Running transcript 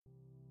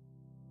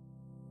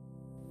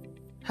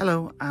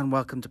Hello and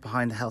welcome to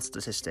Behind the Health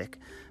Statistic.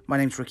 My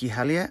name's Ricky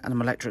Hellier and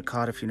I'm a lecturer at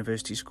Cardiff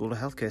University School of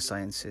Healthcare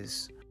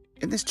Sciences.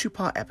 In this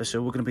two-part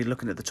episode, we're going to be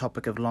looking at the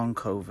topic of long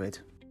COVID.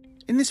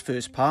 In this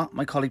first part,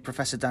 my colleague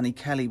Professor Danny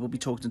Kelly will be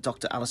talking to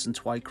Dr. Alison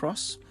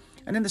Twycross,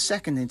 and in the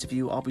second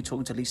interview, I'll be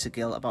talking to Lisa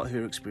Gill about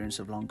her experience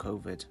of long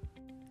COVID.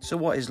 So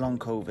what is long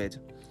COVID?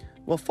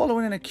 Well,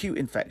 following an acute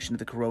infection of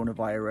the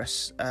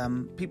coronavirus,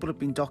 people have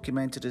been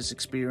documented as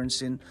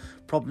experiencing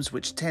problems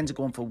which tend to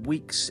go on for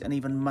weeks and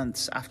even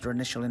months after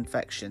initial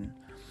infection.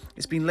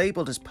 It's been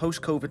labelled as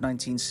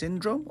post-COVID-19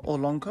 syndrome or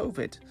long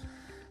COVID.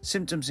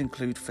 Symptoms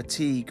include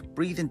fatigue,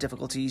 breathing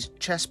difficulties,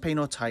 chest pain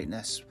or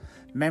tightness,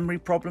 memory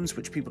problems,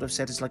 which people have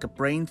said is like a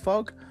brain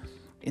fog,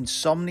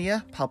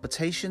 insomnia,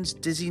 palpitations,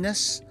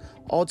 dizziness,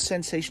 odd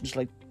sensations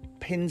like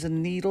pins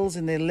and needles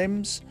in their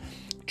limbs,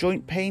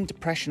 joint pain,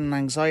 depression and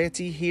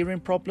anxiety, hearing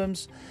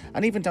problems,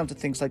 and even down to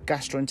things like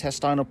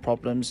gastrointestinal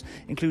problems,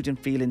 including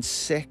feeling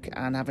sick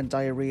and having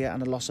diarrhea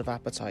and a loss of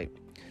appetite.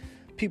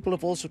 People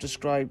have also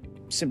described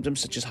symptoms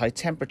such as high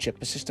temperature,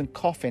 persistent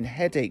coughing,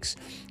 headaches,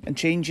 and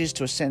changes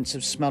to a sense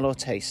of smell or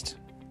taste.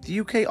 The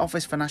UK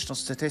Office for National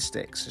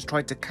Statistics has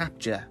tried to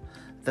capture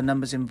the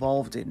numbers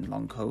involved in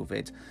long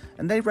COVID,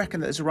 and they reckon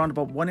that there's around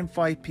about 1 in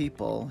 5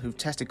 people who've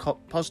tested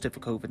positive for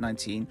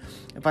COVID-19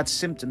 have had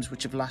symptoms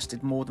which have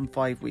lasted more than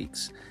 5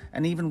 weeks,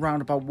 and even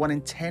around about 1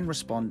 in 10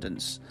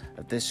 respondents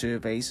of their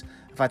surveys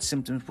have had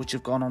symptoms which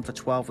have gone on for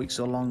 12 weeks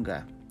or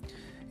longer.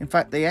 In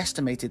fact, they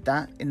estimated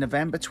that in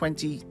November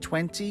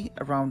 2020,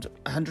 around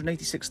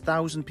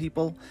 186,000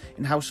 people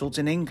in households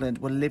in England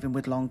were living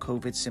with long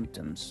COVID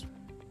symptoms.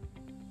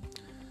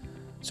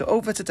 So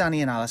over to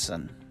Danny and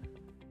Alison.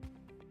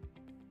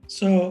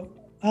 So,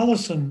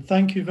 Alison,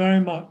 thank you very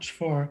much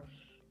for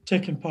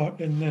taking part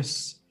in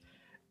this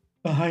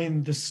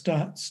Behind the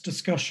Stats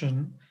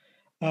discussion.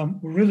 We're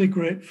really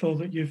grateful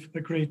that you've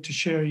agreed to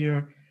share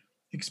your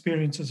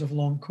experiences of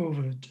long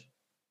COVID.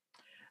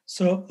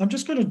 So I'm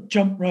just going to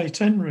jump right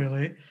in,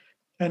 really,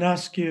 and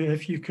ask you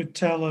if you could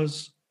tell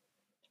us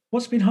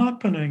what's been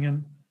happening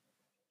and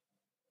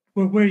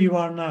where you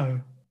are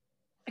now.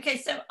 Okay,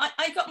 so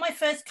I got my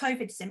first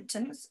COVID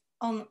symptoms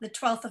on the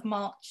 12th of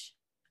March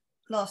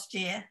last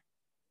year,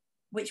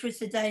 which was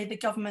the day the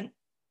government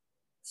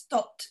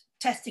stopped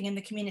testing in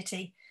the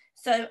community.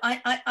 So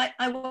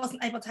I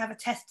wasn't able to have a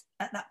test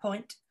at that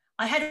point.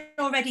 I had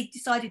already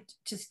decided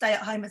to stay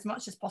at home as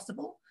much as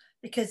possible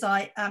because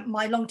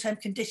my long-term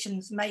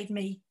conditions made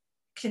me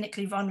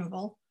clinically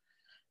vulnerable.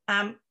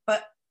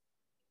 But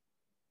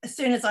as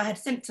soon as I had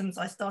symptoms,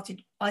 I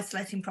started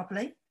isolating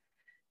properly.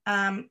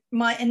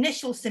 My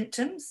initial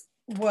symptoms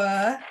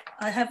were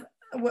I had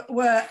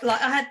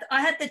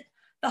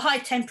the high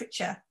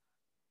temperature,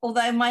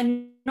 although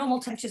my normal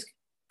temperature is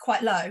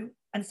quite low,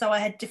 and so I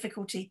had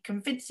difficulty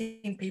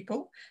convincing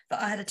people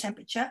that I had a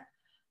temperature.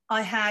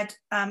 I had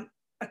a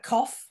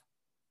cough.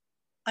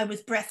 I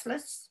was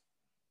breathless.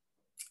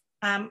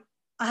 I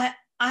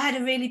had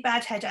a really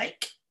bad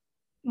headache.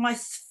 My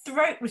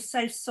throat was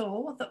so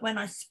sore that when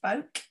I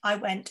spoke, I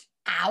went,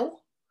 ow.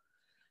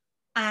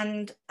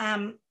 And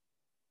there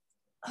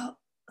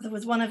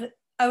was one of it.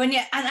 Oh, and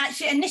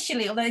actually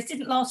initially, although it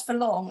didn't last for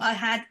long, I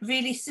had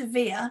really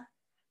severe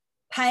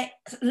pain,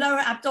 lower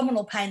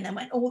abdominal pain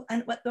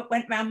that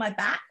went round my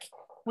back,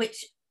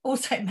 which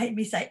also made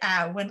me say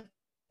ow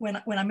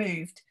when I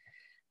moved.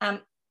 And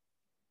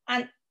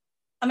I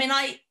mean,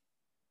 I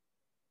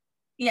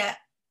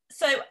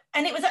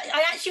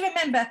actually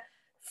remember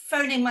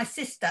phoning my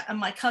sister and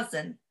my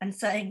cousin and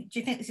saying, do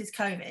you think this is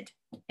COVID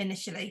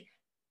initially?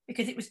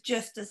 Because it was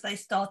just as they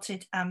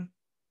started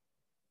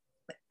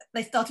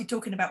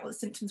talking about what the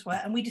symptoms were,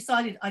 and we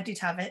decided I did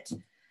have it.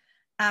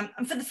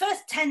 And for the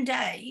first 10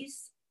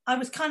 days, I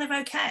was kind of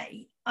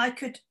okay. I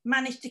could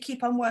manage to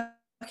keep on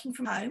working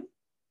from home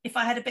if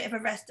I had a bit of a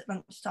rest at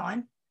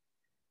lunchtime.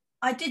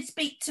 I did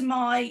speak to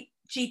my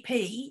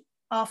GP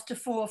after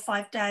 4 or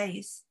 5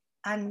 days,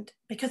 and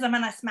because I'm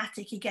an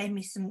asthmatic, he gave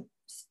me some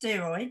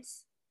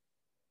steroids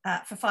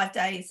for 5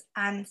 days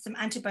and some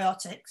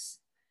antibiotics.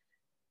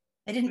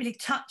 They didn't really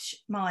touch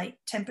my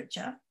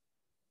temperature.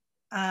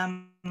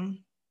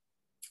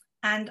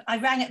 And I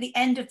rang at the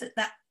end of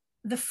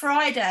the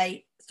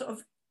Friday, sort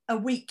of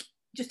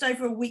just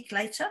over a week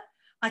later,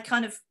 I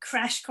kind of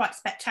crashed quite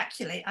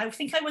spectacularly. I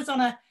think I was on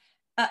a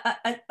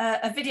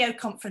video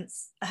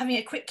conference, having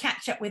a quick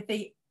catch up with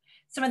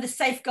some of the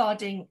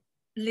safeguarding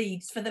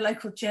leads for the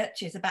local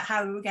churches about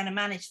how we were going to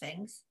manage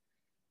things.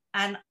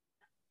 And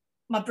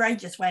my brain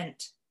just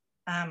went.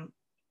 And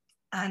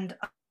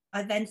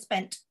I then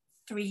spent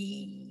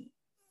three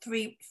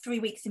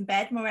weeks in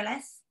bed, more or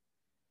less.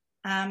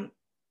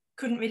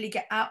 Couldn't really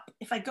get up.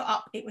 If I got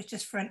up, it was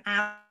just for an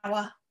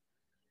hour.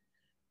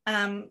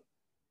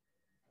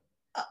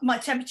 My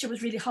temperature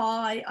was really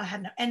high. I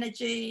had no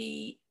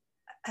energy.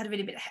 I had a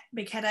really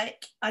big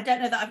headache. I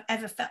don't know that I've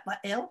ever felt that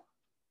ill.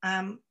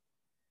 I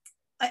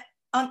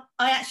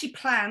actually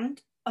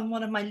planned on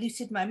one of my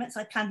lucid moments.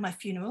 I planned my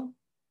funeral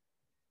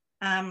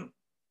and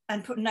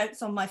put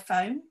notes on my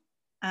phone.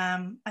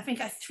 I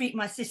think I freaked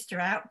my sister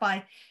out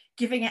by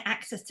giving her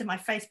access to my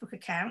Facebook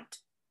account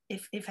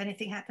if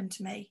anything happened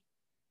to me.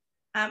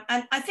 And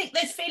I think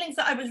those feelings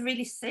that I was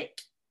really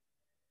sick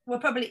were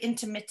probably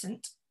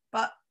intermittent,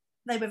 but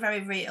they were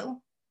very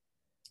real.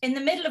 In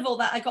the middle of all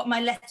that, I got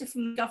my letter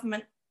from the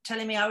government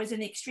telling me I was in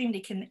the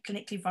extremely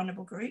clinically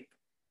vulnerable group.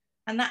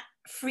 And that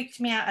freaked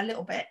me out a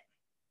little bit.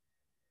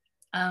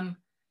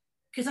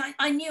 Because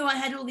I knew I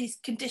had all these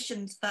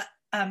conditions that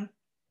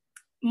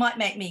might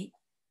make me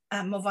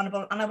more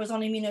vulnerable, and I was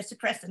on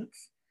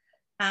immunosuppressants.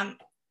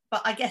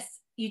 But I guess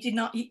you did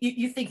not,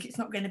 you think it's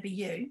not going to be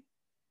you.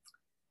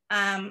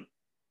 And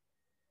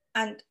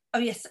oh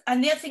yes,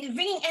 and the other thing is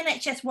ringing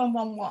NHS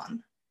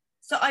 111.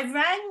 So I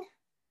rang,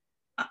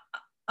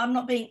 I'm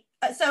not being,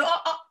 so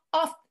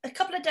a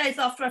couple of days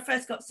after I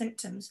first got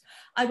symptoms,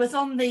 I was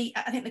on I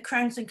think the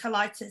Crohn's and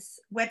Colitis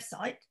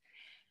website,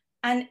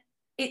 and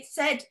it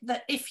said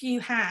that if you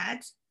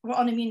were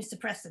on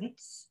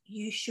immunosuppressants,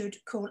 you should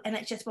call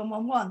NHS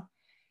 111.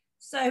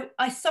 So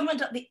I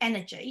summoned up the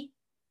energy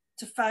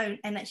to phone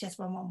NHS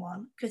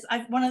 111, because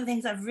one of the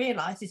things I've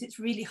realised is it's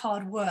really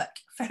hard work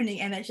phoning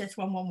NHS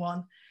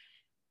 111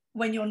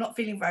 when you're not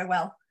feeling very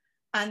well,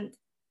 and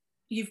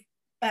you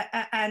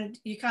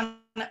kind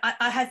of,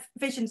 I have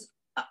visions.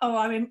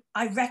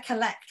 I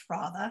recollect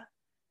rather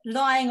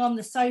lying on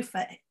the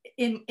sofa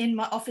in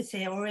my office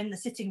here or in the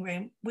sitting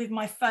room with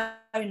my phone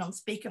on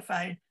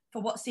speakerphone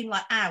for what seemed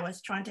like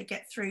hours trying to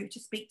get through to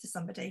speak to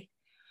somebody.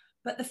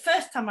 But the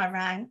first time I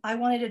rang, I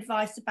wanted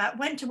advice about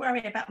when to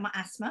worry about my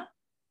asthma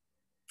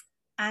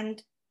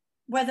and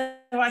whether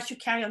I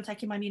should carry on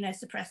taking my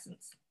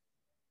immunosuppressants.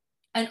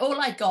 And all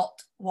I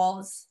got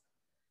was,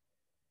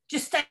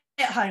 just stay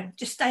at home,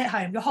 just stay at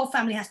home. Your whole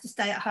family has to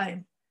stay at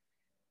home.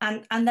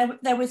 And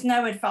there was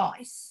no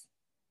advice.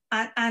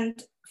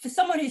 And for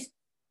someone who's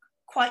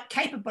quite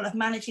capable of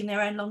managing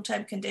their own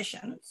long-term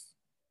conditions,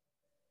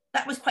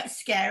 that was quite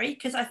scary,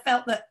 because I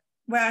felt that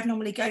where I'd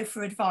normally go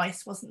for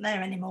advice wasn't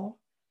there anymore.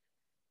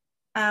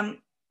 And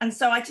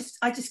so I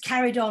just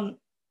carried on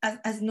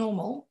as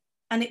normal.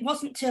 And it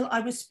wasn't till I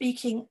was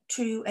speaking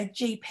to a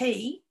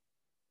GP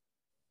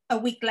a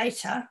week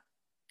later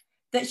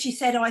that she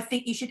said, oh, I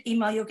think you should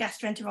email your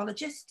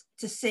gastroenterologist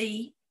to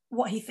see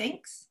what he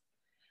thinks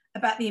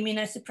about the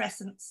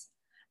immunosuppressants.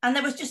 And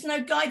there was just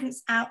no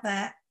guidance out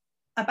there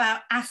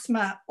about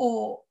asthma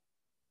or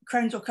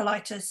Crohn's or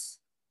colitis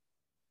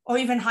or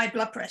even high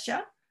blood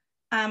pressure.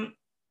 And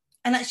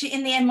actually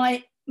in the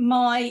end,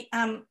 my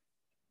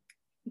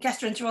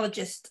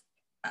gastroenterologist,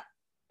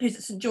 who's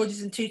at St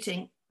George's in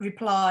Tooting,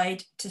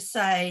 replied to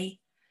say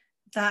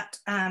that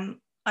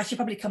I should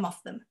probably come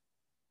off them.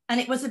 And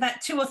it was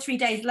about 2 or 3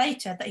 days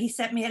later that he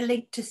sent me a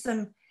link to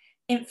some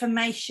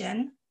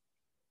information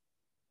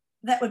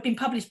that had been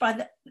published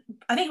by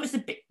I think it was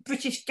the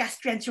British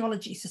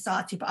Gastroenterology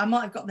Society, but I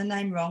might have got the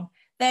name wrong.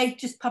 They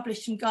just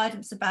published some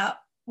guidance about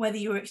whether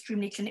you were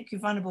extremely clinically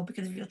vulnerable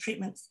because of your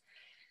treatments.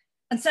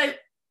 And so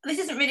this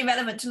isn't really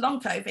relevant to long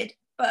COVID,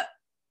 but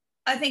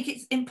I think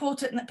it's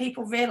important that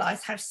people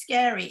realise how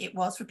scary it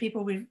was for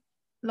people with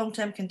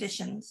long-term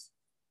conditions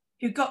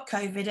who got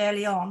COVID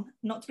early on,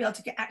 not to be able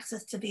to get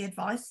access to the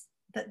advice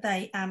that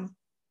they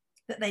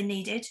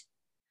needed.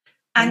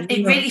 And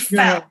it really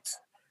felt...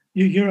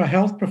 You're a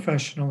health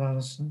professional,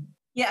 Alison.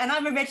 Yeah, and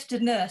I'm a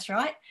registered nurse,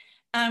 right?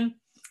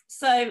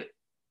 So,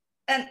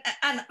 and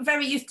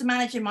very used to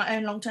managing my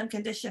own long-term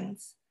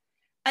conditions.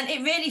 And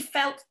it really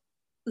felt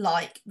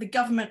like the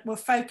government were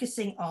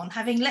focusing on,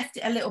 having left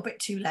it a little bit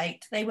too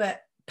late, they were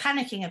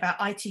panicking about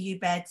ITU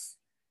beds.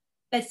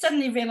 They'd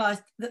suddenly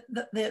realised that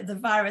the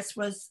virus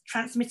was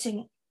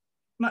transmitting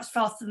much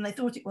faster than they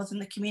thought it was in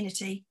the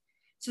community.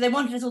 So they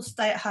wanted us all to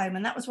stay at home,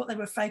 and that was what they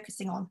were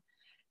focusing on.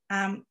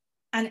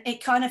 And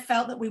it kind of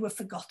felt that we were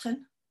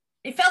forgotten.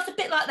 It felt a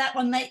bit like that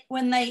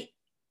when they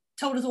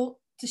told us all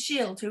to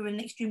shield, who were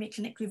extremely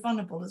clinically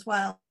vulnerable as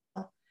well,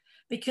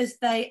 because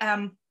there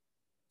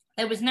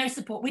was no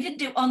support. We didn't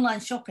do online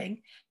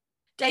shopping.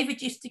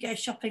 David used to go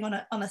shopping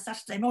on a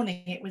Saturday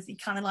morning. He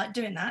kind of liked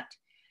doing that.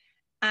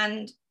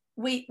 And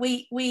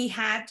we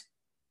had,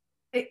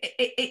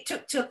 it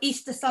took till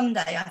Easter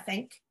Sunday, I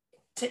think,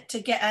 to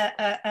get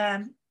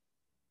an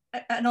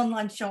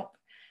online shop.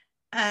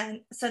 And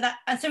so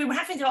we were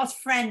having to ask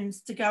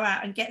friends to go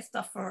out and get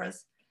stuff for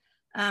us.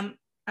 And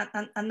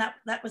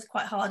that was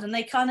quite hard. And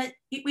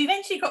we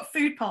eventually got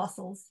food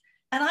parcels,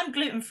 and I'm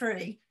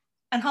gluten-free,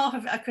 and half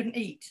of it I couldn't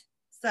eat.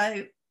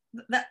 So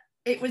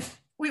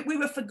we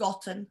were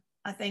forgotten,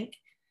 I think.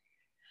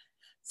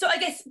 So I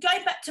guess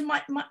going back to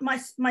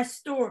my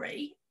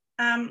story,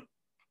 I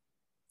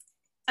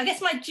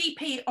guess my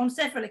GP on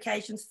several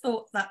occasions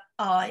thought that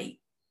I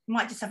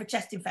might just have a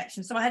chest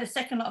infection. So I had a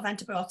second lot of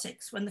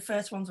antibiotics when the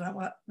first ones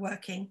weren't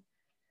working.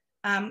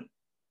 I'm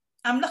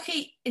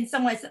lucky in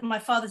some ways that my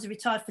father's a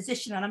retired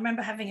physician, and I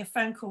remember having a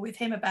phone call with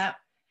him about,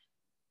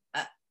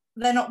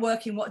 they're not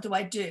working, what do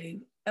I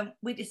do? And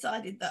we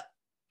decided that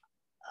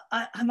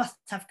I must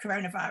have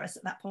coronavirus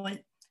at that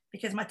point,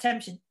 because my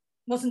temperature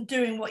wasn't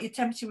doing what your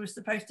temperature was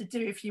supposed to do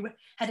if you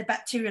had a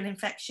bacterial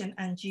infection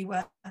and you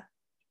were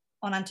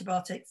on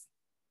antibiotics.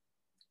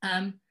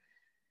 And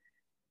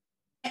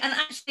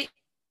actually,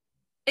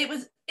 it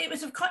was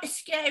was quite a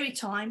scary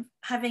time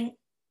having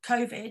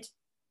COVID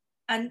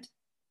and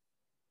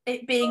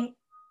it being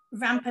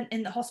rampant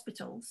in the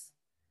hospitals.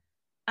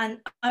 And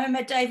I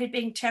remember David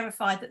being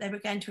terrified that they were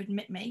going to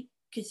admit me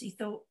because he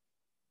thought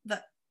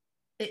that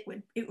it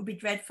would be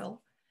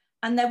dreadful.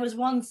 And there was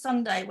one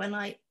Sunday when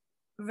I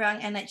rang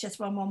NHS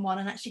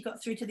 111 and actually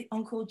got through to the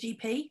on-call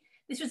GP.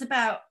 This was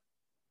about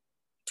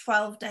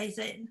 12 days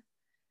in,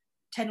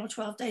 10 or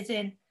 12 days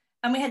in.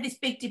 And we had this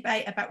big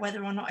debate about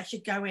whether or not I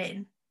should go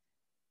in.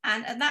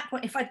 And at that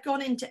point, if I'd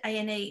gone into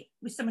A&E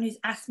with someone whose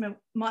asthma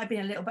might have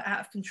been a little bit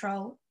out of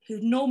control,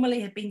 who normally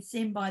had been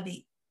seen by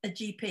a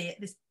GP at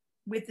this,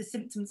 with the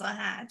symptoms I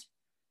had,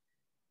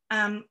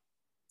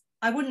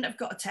 I wouldn't have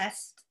got a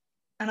test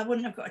and I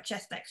wouldn't have got a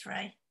chest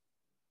x-ray.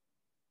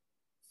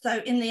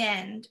 So in the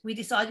end, we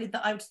decided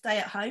that I would stay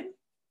at home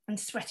and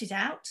sweat it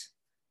out.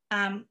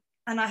 And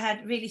I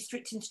had really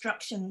strict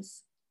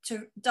instructions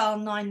to dial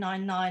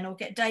 999 or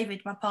get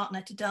David, my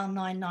partner, to dial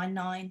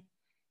 999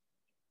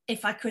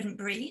 if I couldn't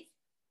breathe.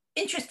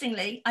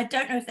 Interestingly, I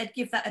don't know if they'd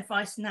give that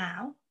advice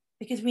now,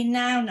 because we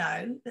now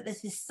know that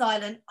there's this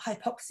silent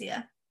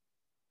hypoxia,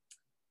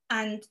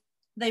 and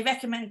they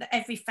recommend that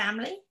every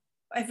family,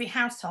 every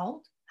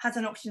household has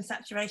an oxygen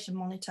saturation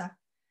monitor.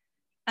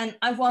 And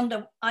I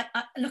wonder,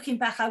 looking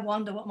back, I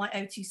wonder what my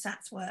O2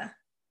 sats were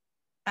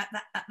at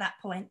that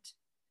point.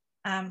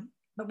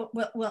 But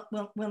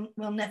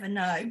we'll never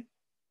know.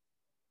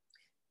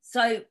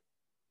 So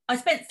I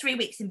spent 3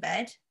 weeks in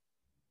bed.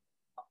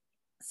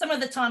 Some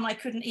of the time I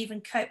couldn't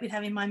even cope with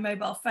having my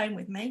mobile phone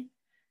with me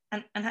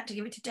and had to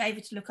give it to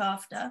David to look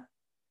after.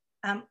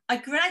 I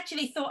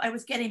gradually thought I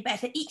was getting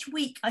better. Each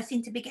week I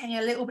seemed to be getting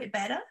a little bit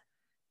better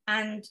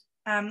and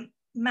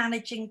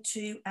managing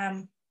to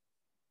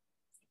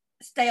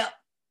stay up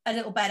a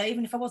little better,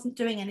 even if I wasn't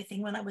doing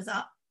anything when I was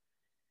up.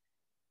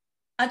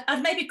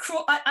 I'd maybe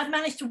crawl, I'd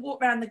managed to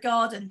walk around the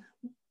garden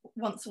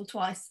once or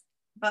twice,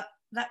 but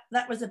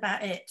that was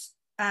about it.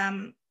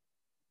 And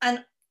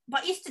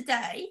by Easter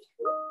Day,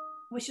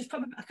 which was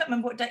probably, I can't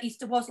remember what day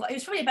Easter was like, it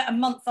was probably about a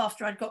month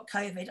after I'd got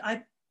COVID,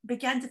 I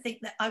began to think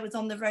that I was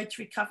on the road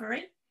to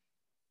recovery.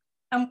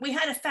 And we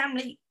had a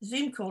family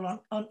Zoom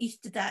call on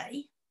Easter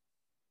Day,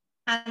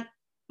 and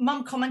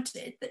Mum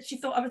commented that she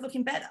thought I was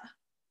looking better.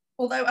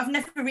 Although I've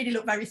never really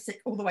looked very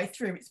sick all the way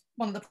through. It's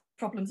one of the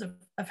problems of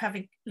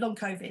having long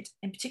COVID,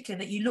 in particular,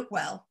 that you look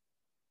well.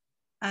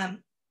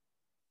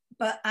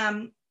 But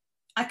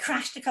I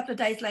crashed a couple of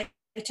days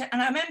later,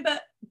 and I remember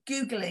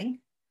Googling,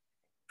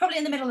 probably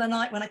in the middle of the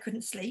night when I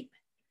couldn't sleep,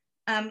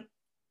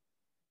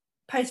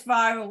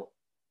 post-viral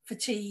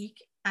fatigue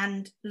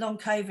and long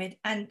COVID.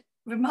 And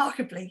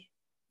remarkably,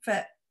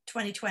 for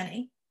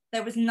 2020,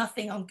 there was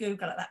nothing on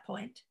Google at that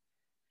point.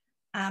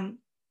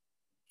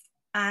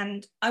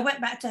 And I went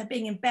back to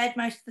being in bed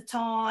most of the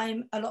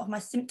time. A lot of my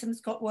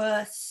symptoms got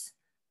worse.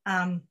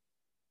 I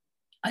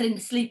didn't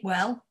sleep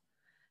well.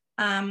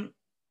 And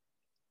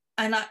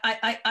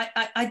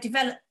I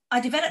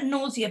developed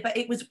nausea, but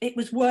it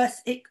was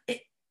worse.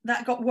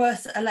 That got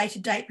worse at a later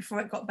date before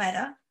it got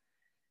better.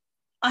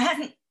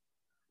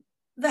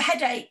 The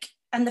headache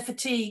and the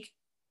fatigue,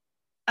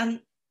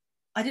 and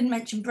I didn't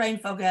mention brain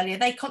fog earlier,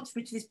 they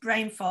contribute to this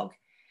brain fog.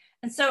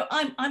 And so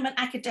I'm an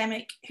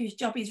academic whose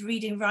job is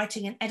reading,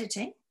 writing, and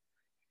editing.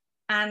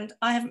 And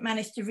I haven't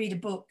managed to read a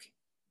book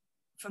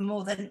for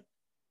more than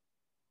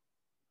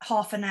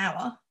half an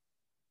hour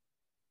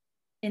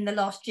in the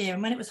last year.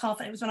 And when it was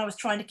it was when I was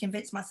trying to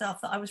convince myself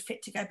that I was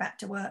fit to go back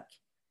to work.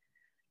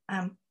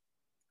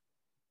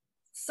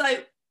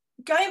 So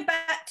going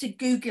back to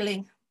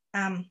Googling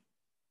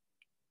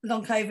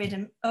long COVID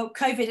and,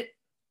 COVID,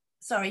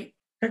 sorry.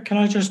 Can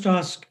I just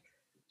ask,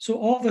 so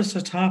all this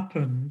had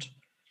happened,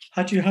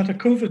 had you had a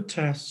COVID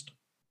test?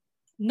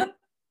 No.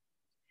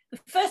 The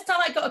first time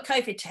I got a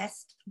COVID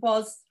test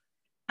was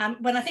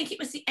when I think it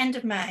was the end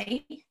of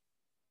May.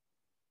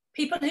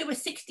 People who were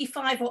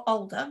 65 or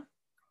older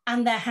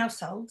and their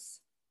households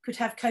could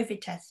have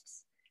COVID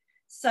tests.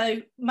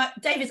 So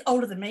David's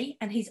older than me,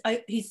 and he is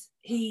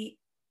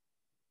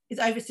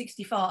over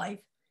 65.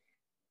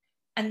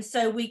 And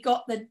so we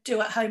got the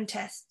do-at-home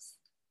tests.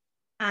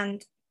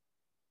 And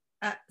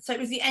so it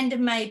was the end of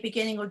May,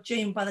 beginning of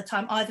June by the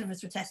time either of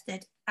us were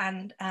tested.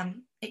 And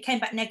it came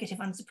back negative,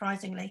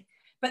 unsurprisingly.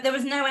 But there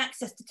was no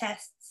access to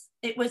tests.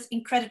 It was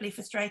incredibly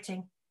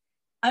frustrating.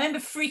 I remember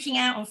freaking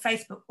out on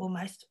Facebook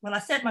almost. Well, I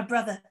sent my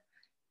brother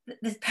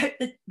the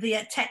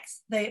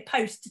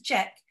post to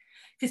check,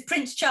 because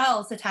Prince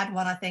Charles had had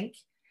one, I think.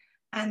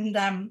 And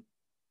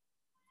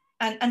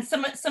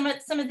some of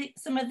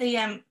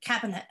the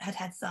cabinet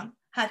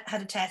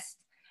had a test,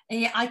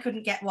 and yet I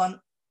couldn't get one.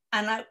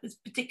 And I was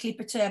particularly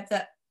perturbed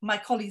that my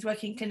colleagues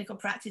working in clinical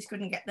practice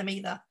couldn't get them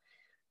either.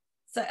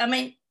 So, I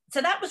mean,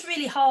 so that was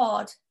really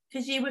hard,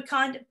 because you were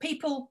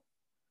people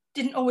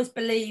didn't always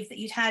believe that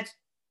you'd had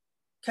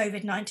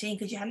COVID-19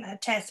 because you hadn't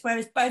had tests,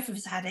 whereas both of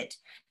us had it.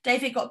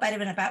 David got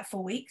better in about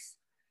 4 weeks.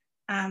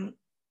 Not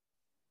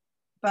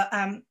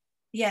having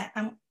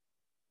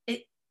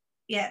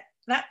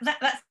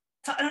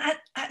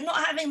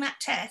that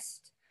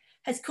test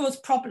has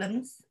caused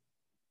problems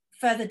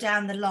further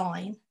down the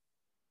line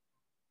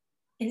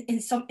in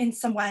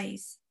some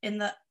ways, in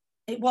that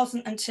it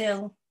wasn't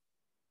until,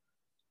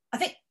 I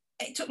think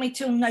it took me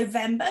till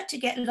November to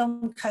get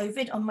long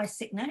COVID on my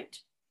sick note.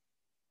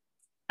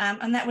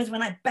 And that was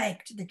when I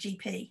begged the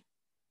GP.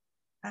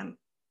 And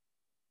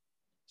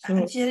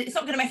she said, it's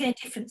not going to make any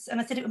difference. And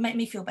I said, it would make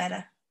me feel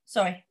better.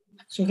 Sorry.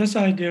 So this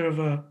idea of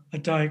a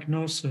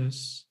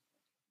diagnosis,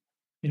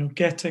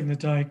 getting the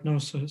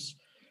diagnosis.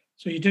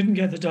 So you didn't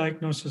get the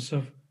diagnosis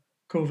of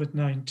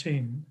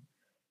COVID-19,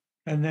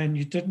 and then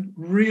you didn't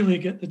really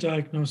get the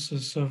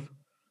diagnosis of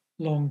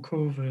long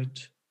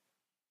COVID,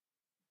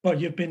 but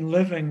you've been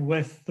living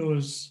with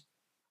those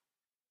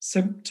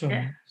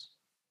symptoms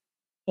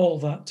all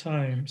that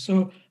time.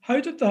 So how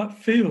did that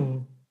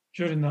feel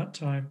during that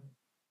time?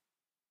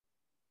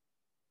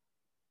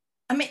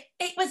 I mean,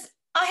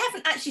 I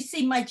haven't actually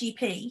seen my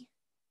GP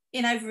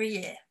in over a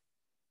year.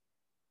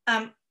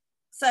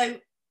 So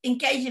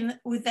engaging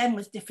with them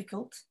was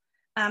difficult.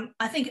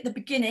 I think at the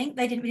beginning,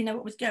 they didn't really know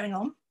what was going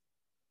on.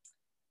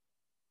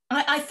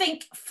 I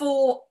think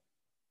for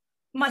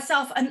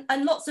myself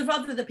and lots of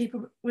other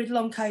people with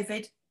long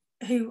COVID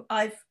who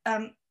I've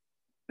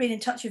been in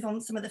touch with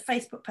on some of the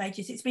Facebook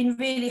pages, it's been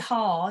really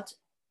hard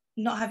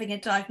not having a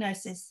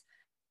diagnosis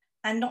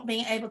and not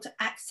being able to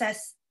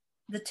access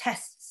the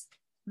tests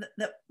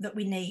that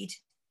we need.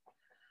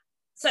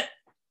 So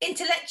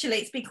intellectually,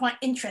 it's been quite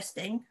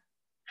interesting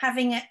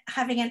having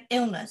an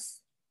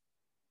illness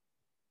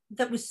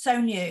that was so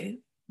new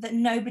that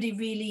nobody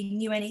really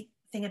knew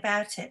anything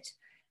about it.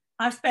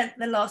 I've spent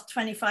the last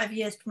 25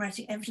 years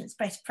promoting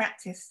evidence-based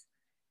practice.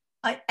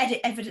 I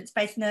edit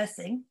evidence-based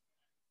nursing,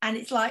 and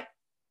it's like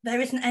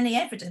there isn't any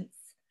evidence.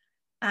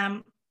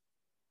 And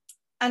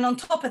on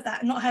top of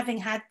that, not having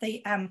had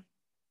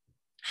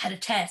had a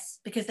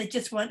test because they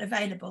just weren't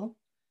available,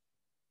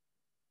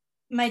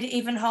 made it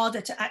even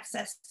harder to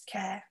access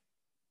care.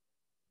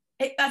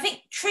 I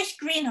think Trish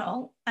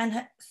Greenhalgh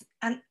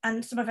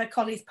and some of her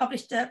colleagues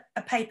published a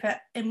paper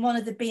in one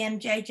of the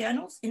BMJ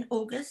journals in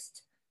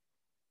August,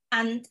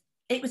 and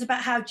it was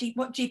about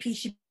what GPs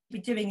should be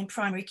doing in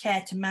primary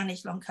care to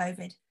manage long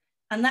COVID.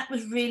 And that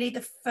was really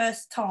the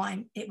first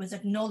time it was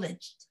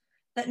acknowledged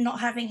that not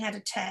having had a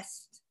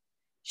test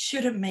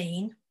shouldn't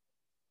mean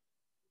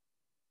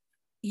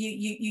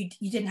you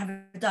didn't have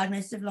a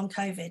diagnosis of long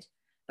COVID.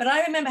 But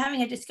I remember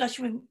having a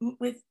discussion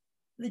with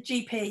the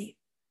GP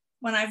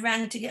when I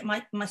ran to get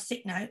my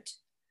sick note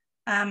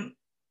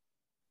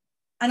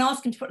and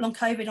asked him to put long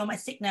COVID on my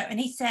sick note. And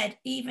he said,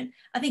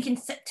 I think in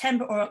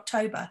September or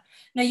October,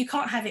 no, you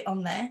can't have it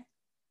on there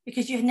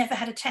because you've never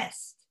had a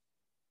test.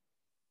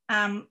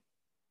 And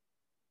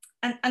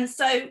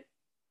so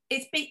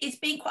it's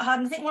been quite hard.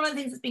 And I think one of the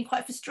things that's been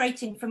quite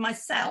frustrating for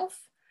myself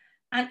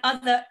and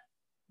other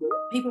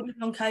people with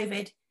long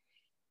COVID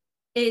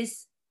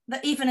is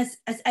that even as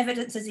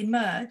evidence has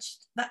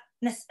emerged, that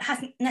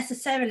hasn't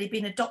necessarily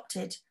been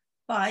adopted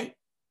by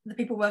the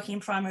people working in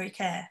primary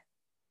care.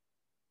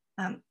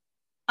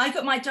 I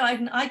got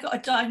a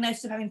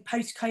diagnosis of having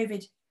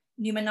post-COVID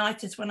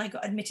pneumonitis when I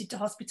got admitted to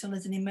hospital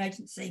as an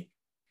emergency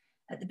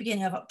at the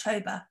beginning of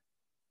October,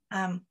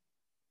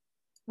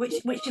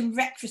 which in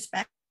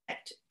retrospect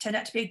turned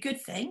out to be a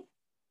good thing.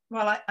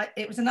 Well,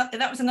 that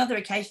was another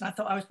occasion I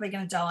thought I was probably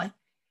going to die.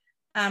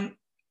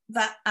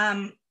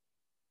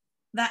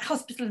 That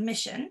hospital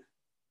admission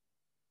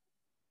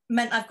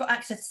meant I've got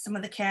access to some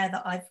of the care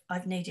that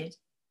I've needed,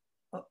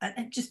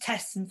 and just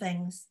tests and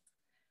things.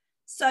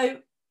 So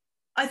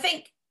I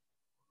think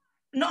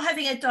not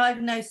having a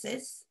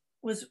diagnosis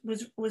was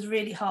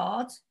really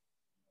hard.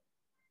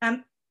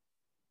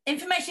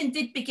 Information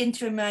did begin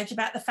to emerge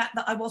about the fact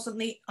that I wasn't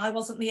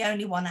the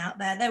only one out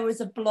there. There were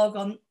some blogs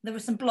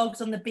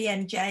on the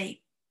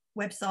BMJ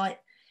website.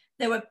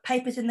 There were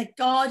papers in The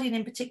Guardian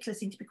in particular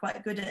seemed to be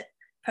quite good at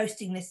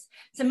posting this.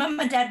 So Mum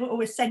and Dad were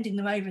always sending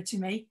them over to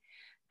me.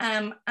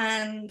 And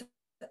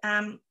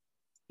I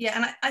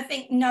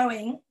think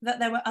knowing that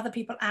there were other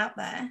people out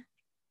there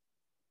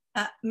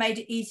made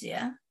it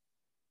easier.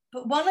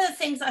 But one of the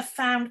things I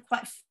found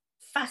quite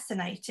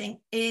fascinating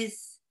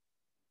is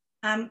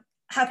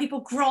how people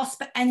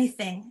grasp at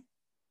anything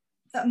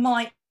that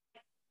might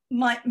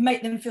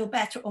make them feel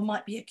better or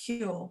might be a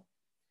cure.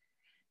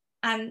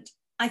 And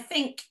I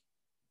think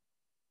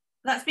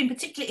that's been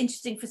particularly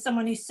interesting for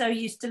someone who's so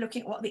used to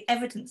looking at what the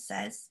evidence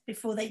says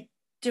before they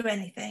do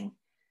anything.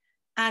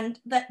 And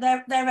that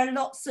there are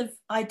lots of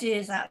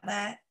ideas out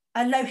there.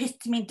 A low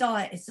histamine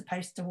diet is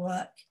supposed to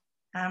work.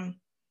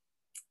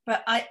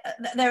 But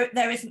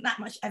there isn't that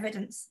much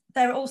evidence.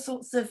 There are all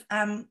sorts of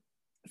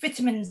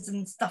vitamins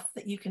and stuff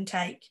that you can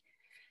take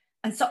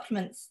and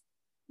supplements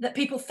that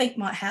people think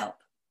might help.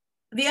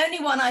 The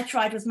only one I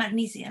tried was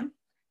magnesium,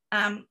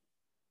 and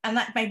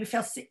that made me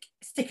feel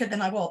sicker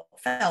than I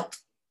felt.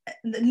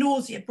 The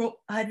nausea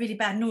I had really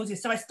bad nausea,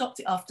 so I stopped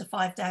it after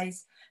 5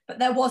 days. But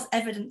there was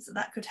evidence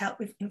that could help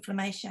with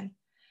inflammation.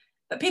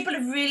 But people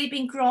have really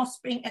been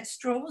grasping at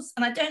straws,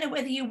 and I don't know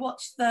whether you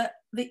watched the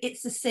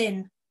It's a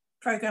Sin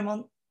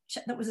program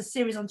that was a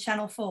series on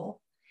Channel 4.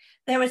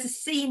 There was a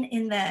scene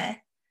in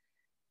there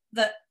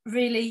that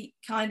really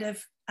kind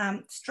of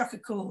struck a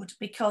chord,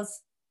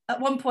 because at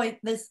one point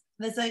it's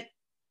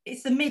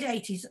the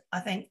mid-80s, I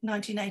think,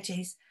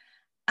 1980s,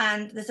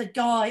 and there's a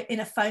guy in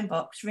a phone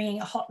box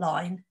ringing a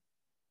hotline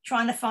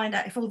trying to find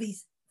out if all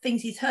these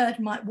things he's heard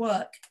might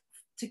work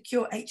to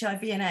cure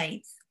HIV and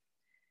AIDS.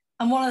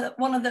 And one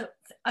of the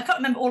I can't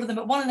remember all of them,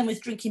 but one of them was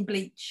drinking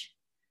bleach.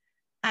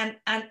 And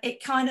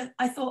it kind of,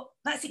 I thought,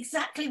 that's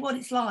exactly what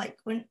it's like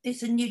when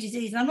it's a new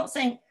disease. And I'm not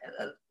saying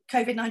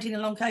COVID-19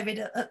 and long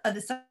COVID are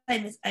the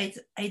same as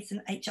AIDS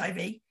and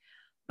HIV,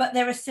 but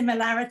there are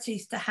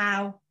similarities to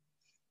how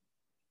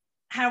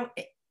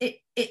it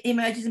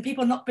emerges, and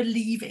people not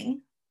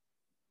believing.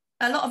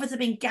 A lot of us have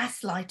been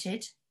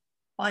gaslighted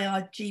by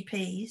our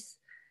GPs.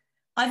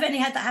 I've only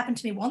had that happen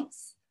to me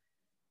once,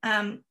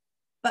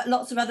 but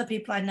lots of other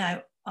people I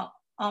know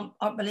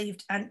aren't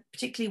believed, and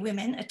particularly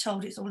women are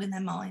told it's all in their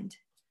mind.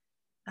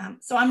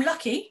 So I'm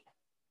lucky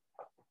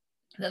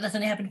that that's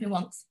only happened to me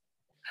once.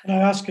 And I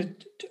ask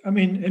it, I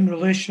mean, in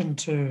relation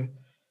to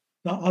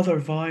the other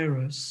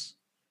virus,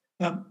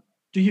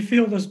 do you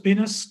feel there's been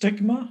a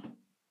stigma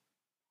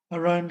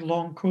around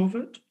long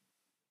COVID?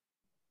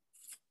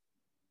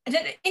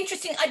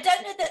 Interesting. I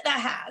don't know that there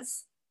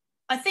has.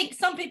 I think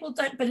some people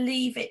don't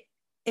believe it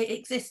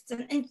exists.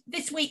 And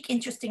this week,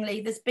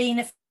 interestingly, there's been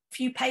a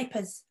few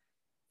papers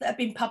that have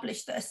been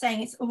published that are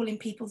saying it's all in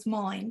people's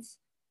minds.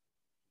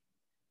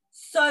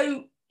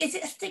 So is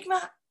it a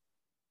stigma?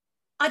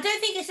 I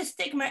don't think it's a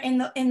stigma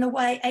in the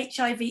way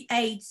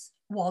HIV/AIDS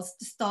was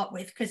to start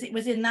with, because it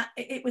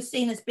was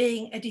seen as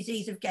being a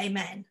disease of gay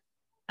men,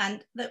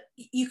 and that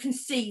you can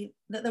see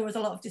that there was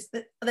a lot of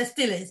there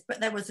still is, but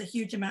there was a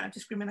huge amount of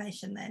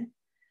discrimination then.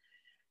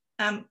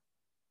 And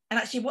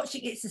actually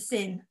watching It's a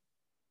Sin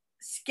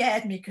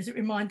scared me, because it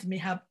reminded me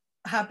how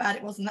bad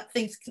it was, and that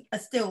things can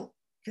still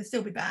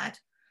be bad.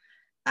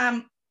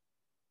 But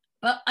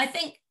I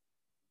think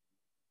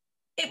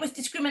it was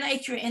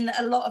discriminatory in that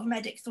a lot of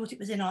medics thought it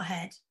was in our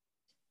head,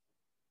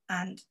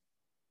 and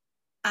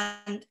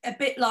a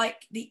bit like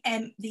the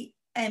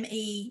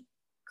ME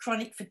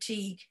chronic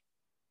fatigue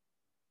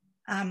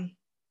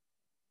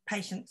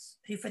patients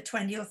who for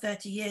 20 or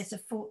 30 years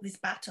have fought this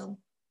battle.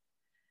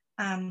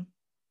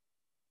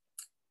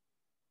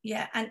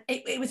 Yeah, and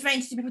it was very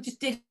interesting. People just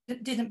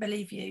didn't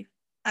believe you.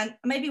 And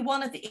maybe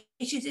one of the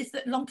issues is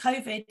that long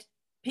COVID,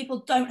 people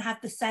don't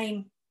have the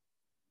same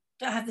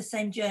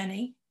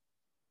journey.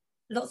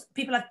 Lots of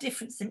people have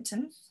different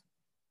symptoms.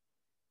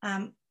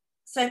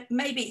 So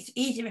maybe it's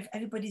easier if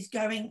everybody's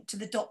going to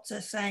the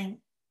doctor saying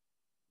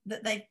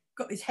that they've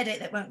got this headache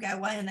that won't go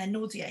away and they're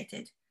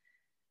nauseated.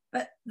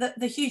 But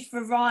the huge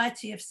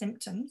variety of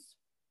symptoms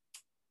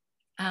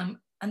and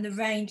the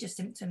range of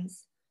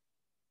symptoms,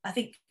 I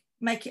think,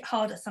 make it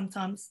harder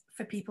sometimes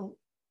for people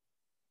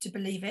to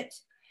believe it.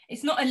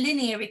 It's not a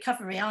linear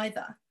recovery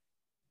either.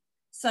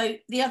 So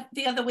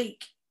the other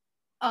week,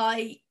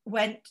 I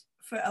went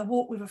for a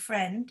walk with a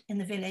friend in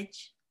the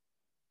village,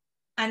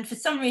 and for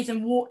some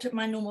reason walked at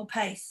my normal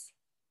pace.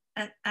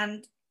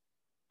 And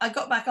I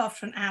got back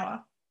after an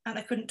hour and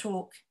I couldn't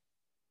talk.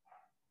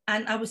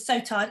 And I was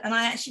so tired. And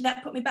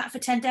that put me back for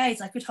 10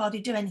 days. I could hardly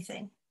do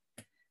anything.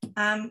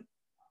 And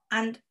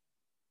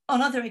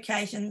on other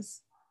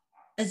occasions,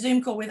 a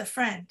Zoom call with a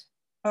friend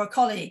or a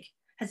colleague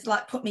has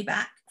put me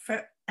back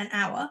for an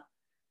hour.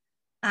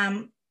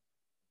 And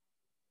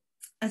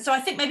so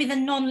I think maybe the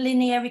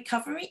non-linear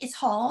recovery is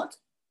hard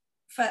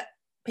for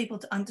people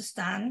to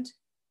understand.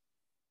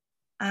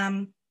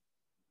 Have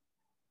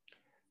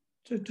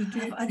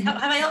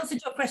I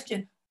answered your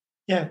question?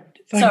 Yeah.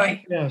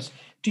 Sorry. You. Yes.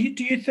 Do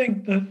you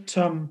think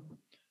that,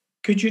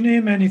 could you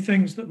name any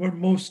things that were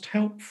most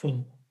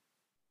helpful?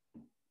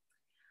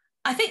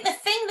 I think the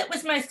thing that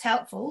was most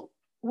helpful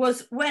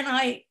was when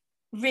I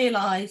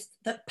realised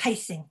that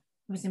pacing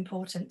was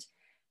important.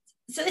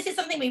 So this is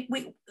something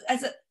we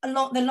as the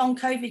long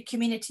COVID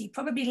community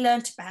probably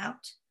learnt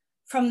about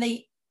from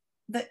the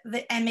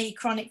ME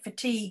chronic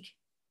fatigue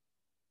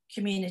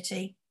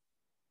community.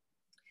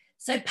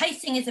 So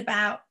pacing is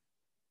about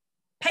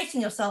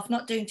pacing yourself,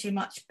 not doing too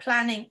much,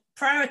 planning,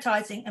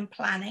 prioritising and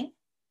planning.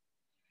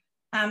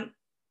 And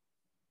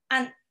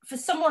for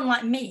someone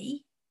like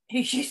me,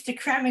 who's used to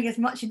cramming as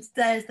much into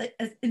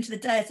the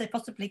day as they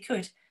possibly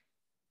could,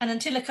 and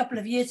until a couple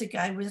of years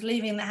ago was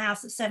leaving the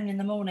house at 7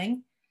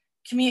 a.m,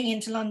 commuting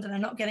into London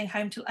and not getting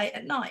home till 8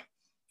 p.m,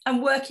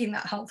 and working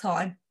that whole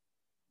time.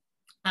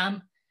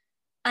 And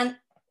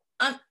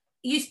I'm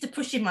used to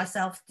pushing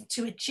myself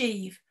to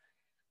achieve.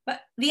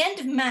 But the end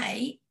of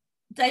May,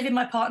 David,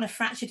 my partner,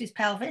 fractured his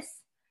pelvis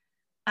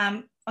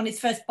on his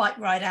first bike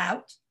ride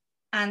out,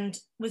 and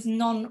was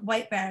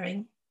non-weight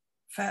bearing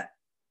for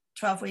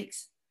 12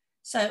 weeks.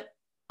 So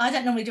I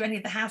don't normally do any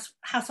of the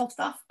household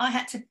stuff. I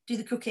had to do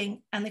the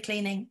cooking and the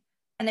cleaning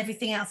and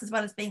everything else, as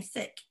well as being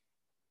sick.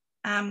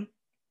 And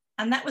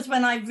that was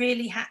when I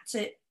really had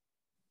to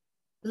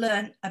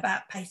learn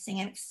about pacing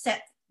and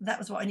accept that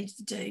was what I needed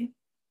to do.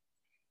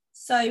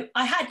 So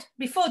I had,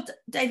 before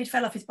David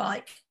fell off his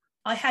bike,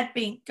 I had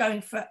been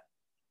going for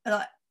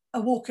a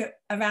walk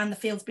around the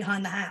fields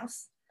behind the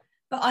house.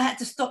 But I had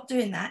to stop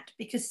doing that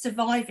because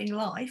surviving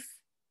life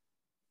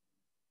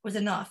was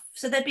enough.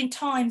 So there've been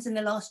times in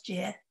the last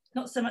year,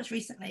 not so much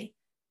recently,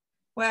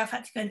 where I've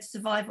had to go into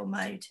survival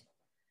mode.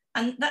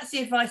 And that's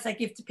the advice I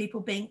give to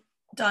people being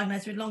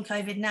diagnosed with long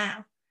COVID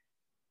now,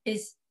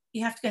 is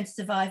you have to go into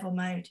survival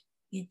mode.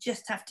 You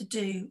just have to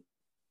do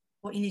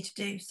what you need to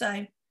do.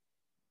 So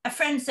a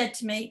friend said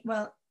to me,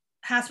 well,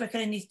 housework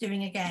only needs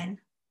doing again.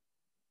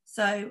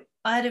 So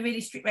I had a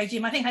really strict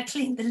regime. I think I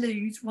cleaned the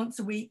loos once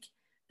a week.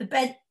 The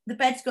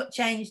beds got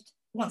changed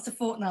once a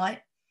fortnight.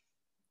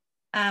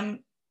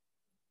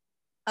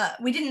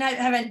 We didn't know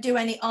how to do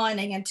any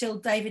ironing until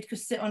David could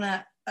sit on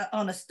a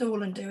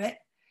stool and do it.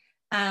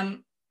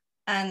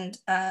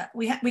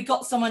 We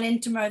got someone in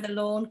to mow the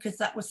lawn because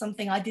that was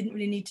something I didn't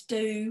really need to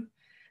do.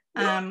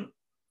 Because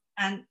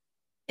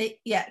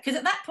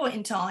at that point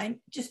in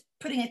time, just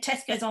putting a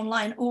Tesco's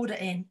online order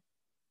in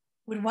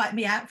would wipe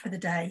me out for the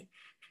day.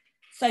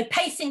 So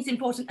pacing is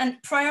important, and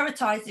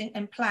prioritizing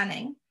and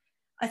planning.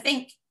 I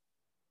think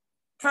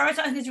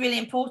prioritizing is really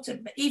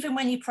important, but even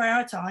when you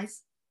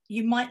prioritize,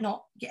 you might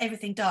not get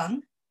everything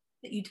done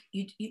that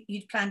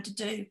you'd planned to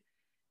do.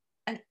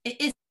 And it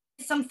is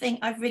something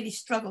I've really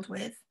struggled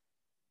with.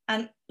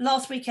 And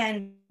last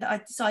weekend, I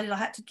decided I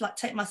had to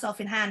take myself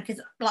in hand,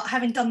 because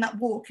having done that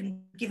walk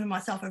and given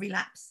myself a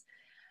relapse,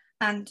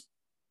 and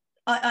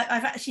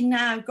I've actually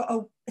now got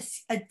a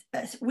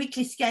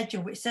weekly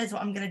schedule which says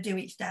what I'm going to do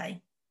each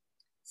day.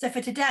 So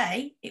for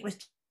today, it was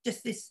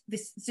just this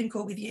Zoom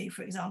call with you,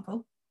 for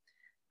example.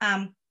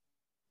 And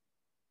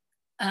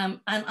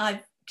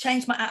I've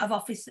changed my out of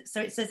office,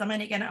 so it says I'm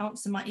only going to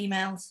answer my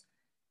emails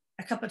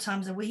a couple of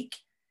times a week.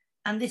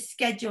 And this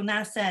schedule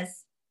now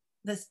says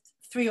there's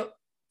two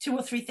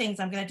or three things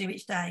I'm going to do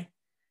each day.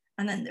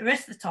 And then the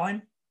rest of the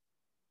time,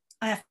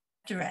 I have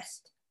to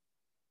rest.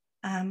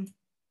 And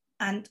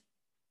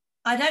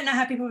I don't know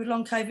how people with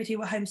long COVID who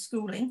were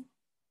homeschooling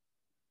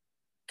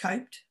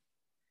coped.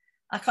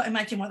 I can't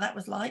imagine what that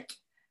was like.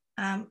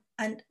 And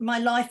my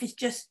life is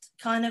just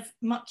kind of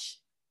much,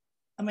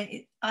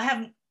 I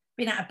haven't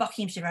been out of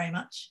Buckinghamshire very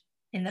much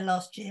in the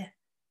last year.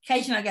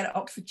 Occasionally I go to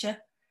Oxfordshire.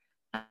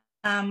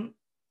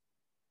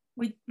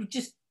 We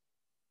just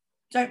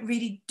don't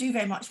really do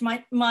very much.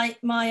 My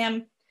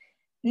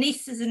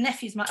nieces and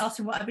nephews might ask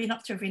me what I've been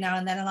up to every now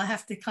and then, and I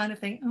have to kind of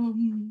think,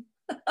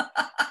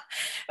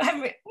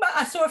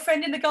 I saw a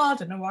friend in the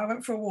garden, or I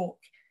went for a walk.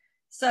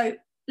 So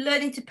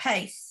learning to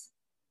pace,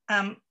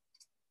 I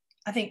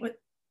think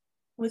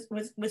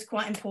was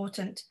quite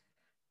important.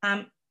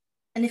 And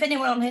if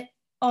anyone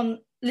on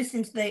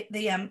listening to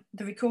the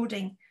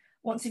recording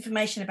wants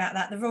information about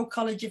that, the Royal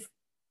College of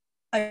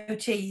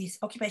OTs,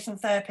 occupational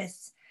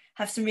therapists,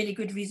 have some really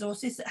good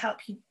resources that help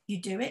you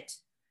do it.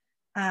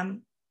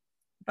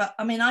 But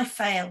I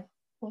fail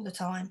all the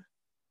time.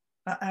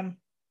 But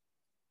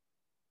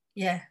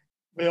yeah.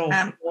 We all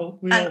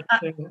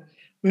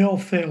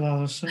fail,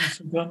 Alison,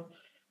 so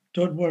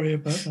don't worry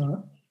about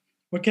that.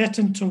 We're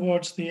getting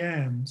towards the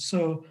end.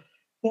 So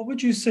what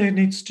would you say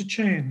needs to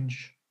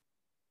change?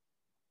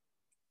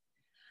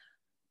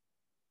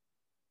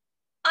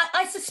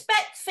 I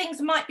suspect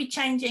things might be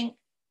changing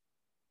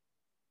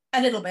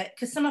a little bit,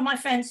 because some of my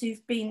friends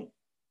who've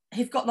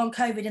got long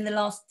COVID in the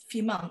last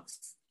few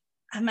months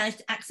have managed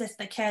to access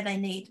the care they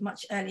need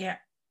much earlier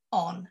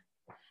on.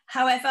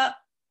 However,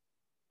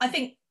 I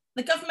think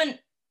the government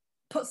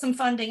put some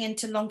funding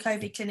into long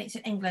COVID clinics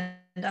in England,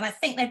 and I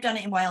think they've done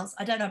it in Wales.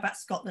 I don't know about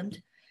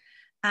Scotland.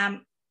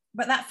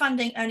 But that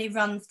funding only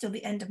runs till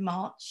the end of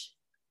March.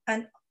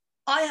 And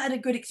I had a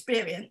good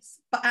experience,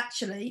 but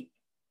actually,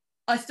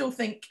 I still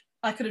think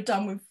I could have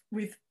done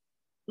with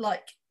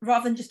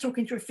rather than just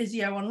talking to a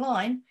physio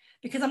online,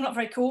 because I'm not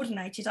very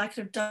coordinated, I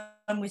could have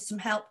done with some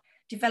help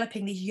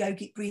developing these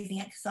yogic breathing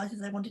exercises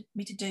they wanted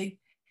me to do.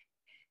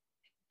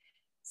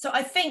 So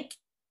I think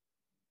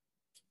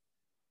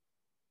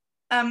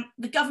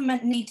the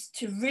government needs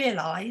to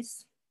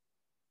realise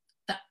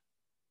that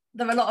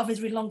there are a lot of us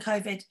with long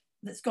COVID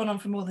that's gone on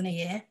for more than a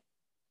year.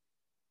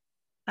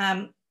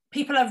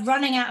 People are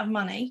running out of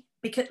money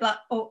because,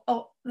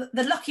 or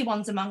the lucky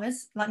ones among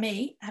us, like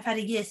me, have had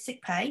a year's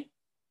sick pay.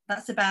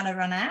 That's about to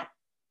run out.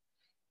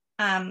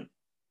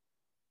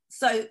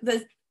 So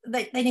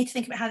they need to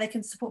think about how they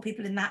can support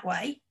people in that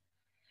way.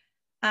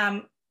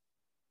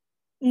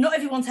 Not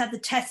everyone's had the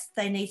tests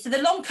they need. So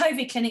the long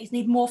COVID clinics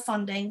need more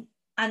funding,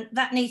 and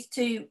that needs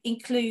to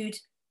include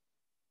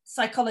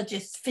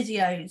psychologists,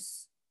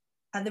 physios,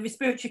 and the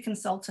respiratory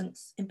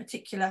consultants in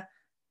particular.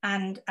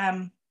 And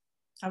I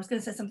was going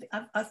to say something,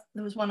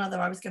 there was one other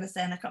I was going to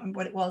say, and I can't remember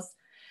what it was.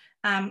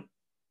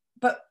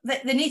 But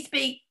there needs to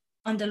be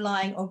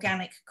underlying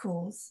organic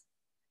cause.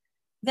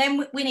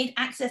 Then we need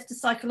access to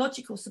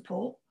psychological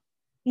support,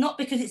 not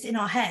because it's in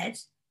our head,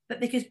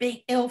 but because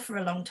being ill for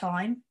a long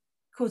time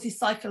causes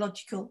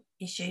psychological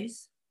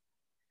issues.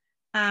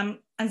 And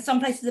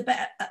some places are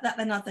better at that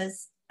than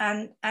others.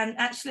 And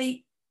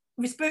actually,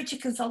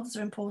 respiratory consultants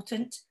are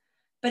important,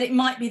 but it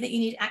might be that you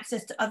need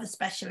access to other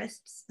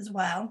specialists as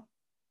well.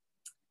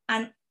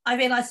 And I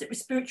realised that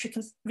respiratory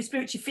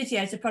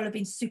physios have probably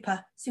been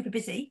super, super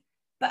busy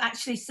but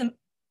actually some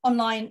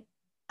online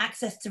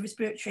access to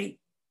respiratory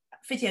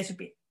physios would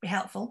be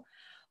helpful.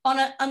 On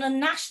a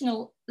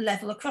national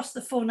level, across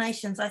the 4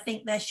 nations, I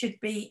think there should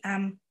be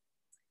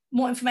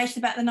more information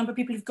about the number of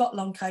people who've got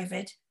long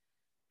COVID,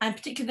 and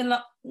particularly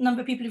the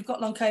number of people who've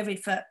got long COVID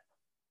for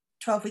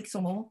 12 weeks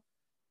or more,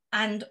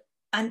 and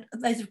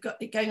those who've got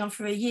it going on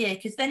for a year,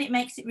 because then it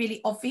makes it really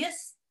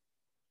obvious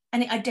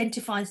and it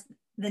identifies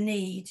the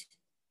need.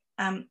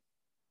 And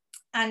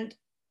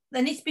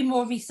there needs to be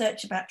more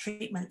research about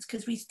treatments,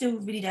 because we still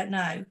really don't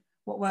know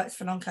what works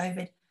for long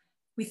COVID.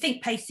 We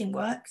think pacing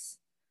works.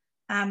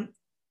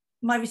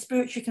 My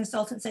respiratory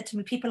consultant said to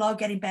me, people are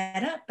getting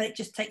better, but it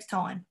just takes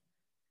time.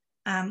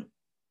 And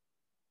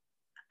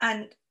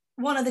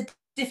one of the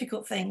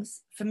difficult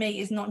things for me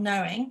is not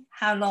knowing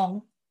how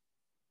long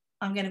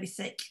I'm going to be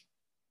sick.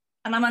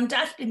 And I'm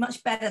undoubtedly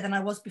much better than I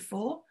was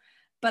before,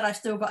 but I've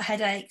still got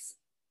headaches.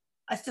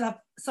 I still have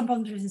some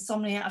problems with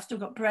insomnia. I've still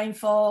got brain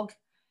fog.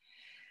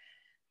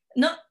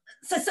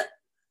 So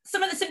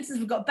some of the symptoms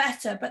have got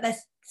better, but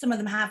some of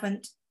them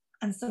haven't,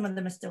 and some of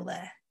them are still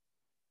there.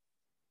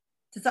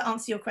 Does that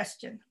answer your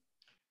question?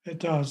 It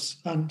does.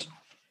 And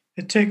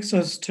it takes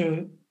us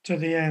to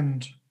the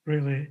end,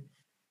 really,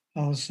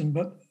 Alison.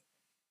 But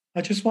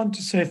I just want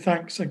to say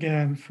thanks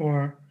again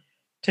for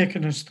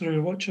taking us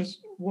through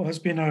what has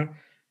been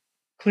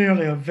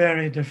clearly a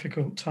very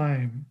difficult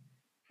time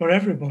for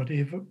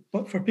everybody.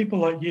 But for people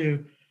like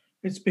you,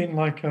 it's been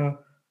like a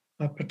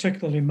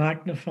particularly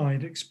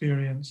magnified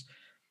experience.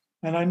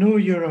 And I know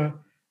you're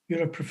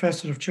a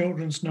professor of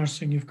children's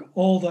nursing. You've got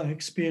all that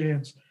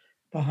experience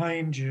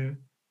behind you,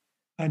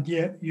 and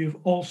yet you've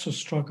also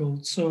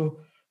struggled.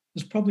 So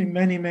there's probably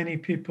many, many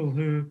people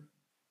who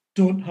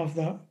don't have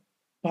that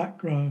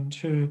background,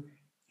 who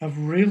have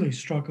really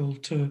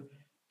struggled to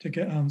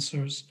get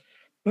answers.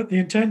 But the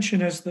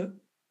intention is that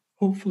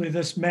hopefully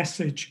this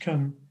message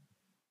can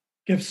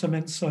give some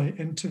insight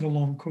into the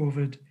long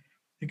COVID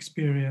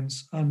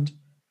experience. And,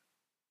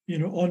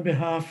 on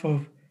behalf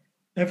of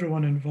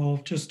everyone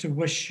involved, just to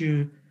wish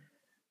you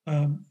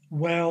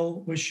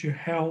wish you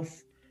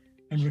health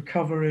and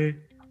recovery.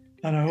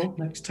 And I hope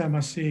next time I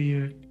see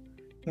you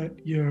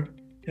that you're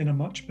in a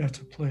much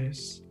better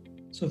place.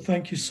 So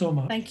thank you so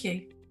much. Thank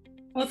you.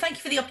 Well, thank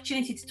you for the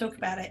opportunity to talk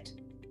about it.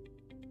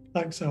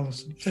 Thanks,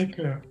 Alison. Take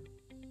care.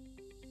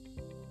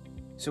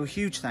 So a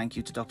huge thank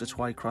you to Dr.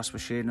 Twycross for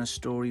sharing her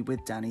story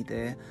with Danny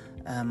there.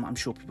 I'm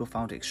sure people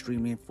found it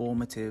extremely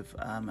informative,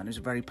 and it was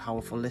a very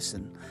powerful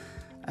listen.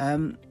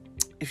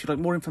 If you'd like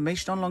more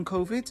information on long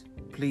COVID,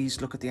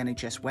 please look at the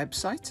NHS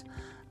website,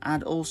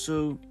 and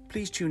also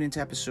please tune into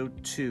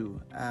episode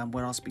 2,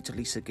 where I'll speak to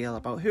Lisa Gill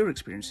about her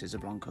experiences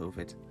of long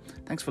COVID.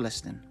 Thanks for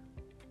listening.